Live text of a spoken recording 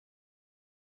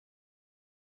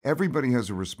Everybody has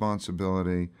a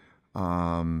responsibility,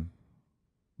 the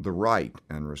right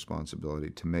and responsibility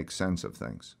to make sense of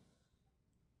things.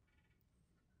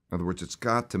 In other words, it's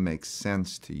got to make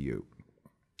sense to you.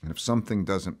 And if something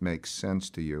doesn't make sense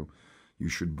to you, you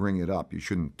should bring it up. You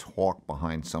shouldn't talk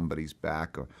behind somebody's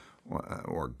back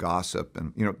or gossip.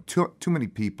 And too many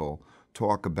people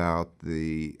talk about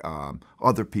the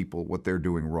other people, what they're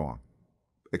doing wrong,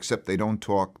 except they don't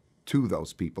talk to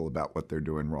those people about what they're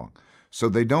doing wrong. So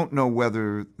they don't know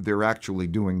whether they're actually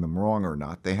doing them wrong or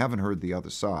not. They haven't heard the other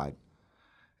side,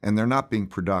 and they're not being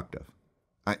productive.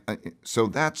 So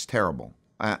that's terrible.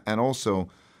 And also,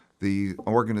 the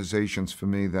organizations for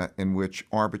me that in which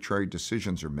arbitrary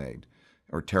decisions are made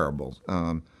are terrible.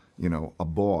 A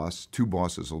boss, two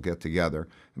bosses will get together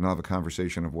and they'll have a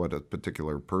conversation of what a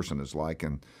particular person is like,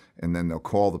 and then they'll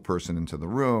call the person into the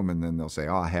room, and then they'll say,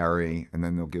 "Ah, Harry," and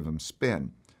then they'll give him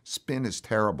spin. Spin is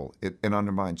terrible. It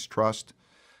undermines trust,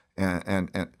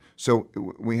 and so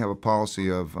we have a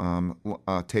policy of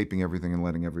taping everything and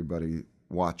letting everybody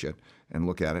watch it and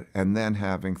look at it, and then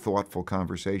having thoughtful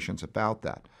conversations about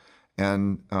that.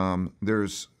 And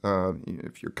there's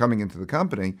if you're coming into the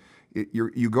company,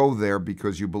 you go there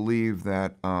because you believe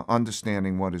that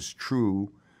understanding what is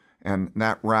true and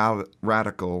that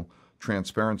radical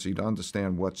transparency to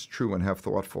understand what's true and have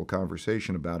thoughtful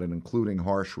conversation about it, including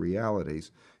harsh realities,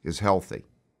 is healthy.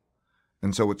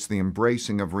 And so it's the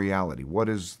embracing of reality. What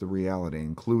is the reality,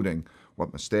 including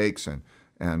what mistakes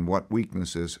and what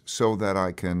weaknesses, so that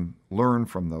I can learn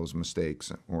from those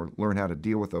mistakes or learn how to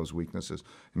deal with those weaknesses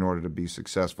in order to be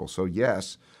successful. So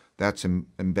yes, that's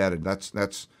embedded.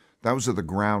 Those are the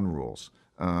ground rules.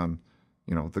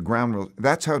 The ground rules.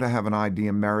 That's how to have an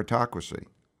idea meritocracy.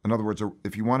 In other words,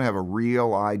 if you want to have a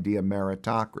real idea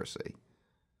meritocracy,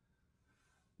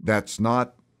 doesn't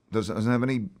have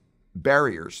any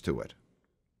barriers to it.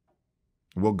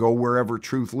 We'll go wherever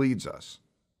truth leads us.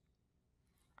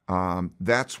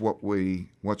 That's what we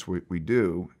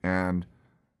do, and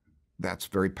that's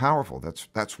very powerful.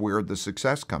 That's where the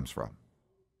success comes from.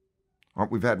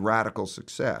 We've had radical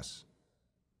success,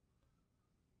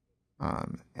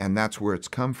 and that's where it's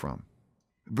come from,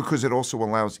 because it also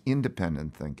allows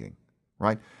independent thinking,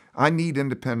 right? I need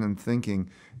independent thinking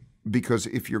because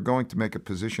if you're going to make a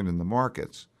position in the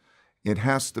markets, it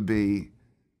has to be,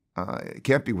 it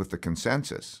can't be with the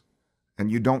consensus,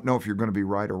 and you don't know if you're going to be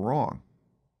right or wrong.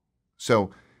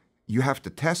 So you have to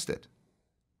test it.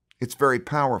 It's very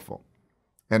powerful.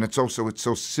 And it's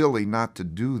so silly not to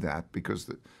do that because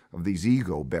of these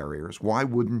ego barriers. Why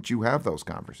wouldn't you have those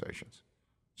conversations?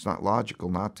 It's not logical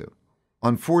not to.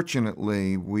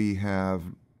 Unfortunately, we have,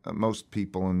 most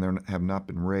people have not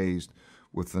been raised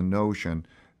with the notion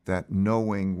that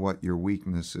knowing what your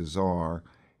weaknesses are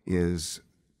is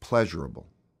pleasurable.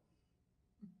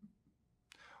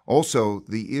 Also,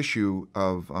 the issue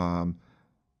of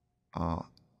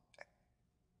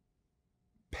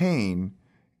pain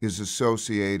is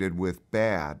associated with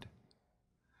bad,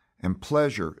 and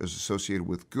pleasure is associated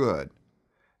with good,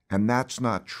 and that's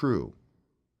not true.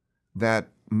 That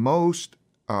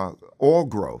all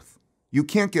growth, you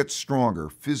can't get stronger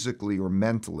physically or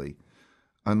mentally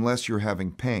unless you're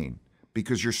having pain,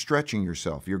 because you're stretching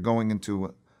yourself, you're going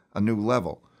into a new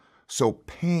level. So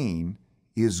pain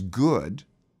is good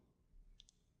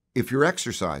if you're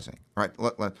exercising, right?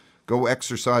 Go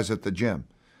exercise at the gym.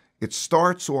 It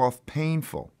starts off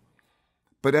painful,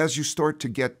 but as you start to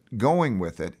get going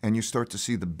with it and you start to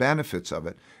see the benefits of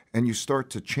it and you start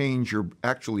to change your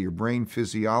brain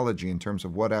physiology in terms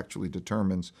of what actually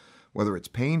determines whether it's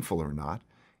painful or not,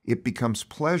 it becomes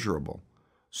pleasurable.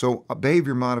 So a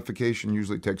behavior modification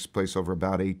usually takes place over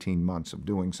about 18 months of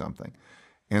doing something.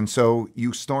 And so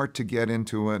you start to get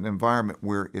into an environment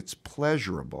where it's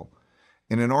pleasurable.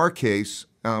 And in our case,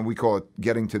 we call it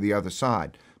getting to the other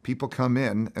side. People come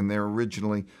in and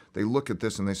they look at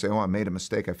this and they say, "Oh, I made a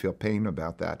mistake. I feel pain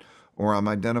about that." Or I'm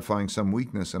identifying some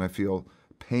weakness and I feel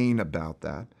pain about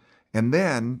that. And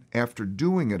then after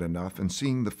doing it enough and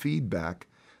seeing the feedback,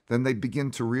 then they begin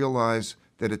to realize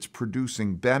that it's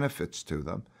producing benefits to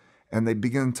them, and they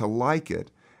begin to like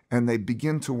it, and they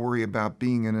begin to worry about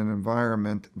being in an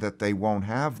environment that they won't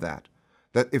have that.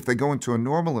 That if they go into a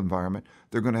normal environment,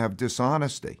 they're going to have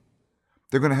dishonesty.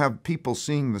 They're going to have people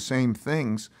seeing the same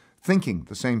things, thinking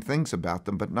the same things about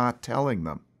them, but not telling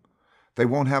them. They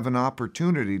won't have an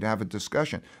opportunity to have a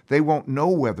discussion. They won't know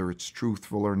whether it's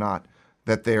truthful or not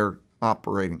that they're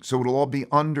operating. So it'll all be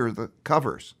under the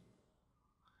covers.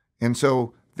 And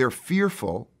so they're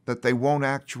fearful that they won't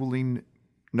actually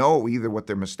know either what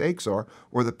their mistakes are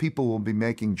or that people will be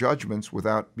making judgments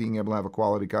without being able to have a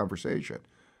quality conversation.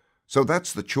 So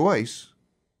that's the choice.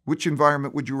 Which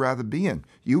environment would you rather be in?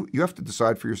 You have to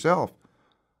decide for yourself.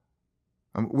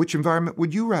 Which environment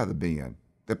would you rather be in?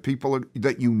 That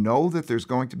that there's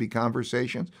going to be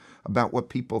conversations about what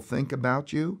people think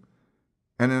about you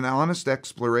and an honest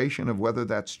exploration of whether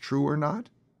that's true or not?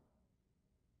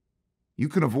 You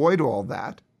can avoid all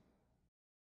that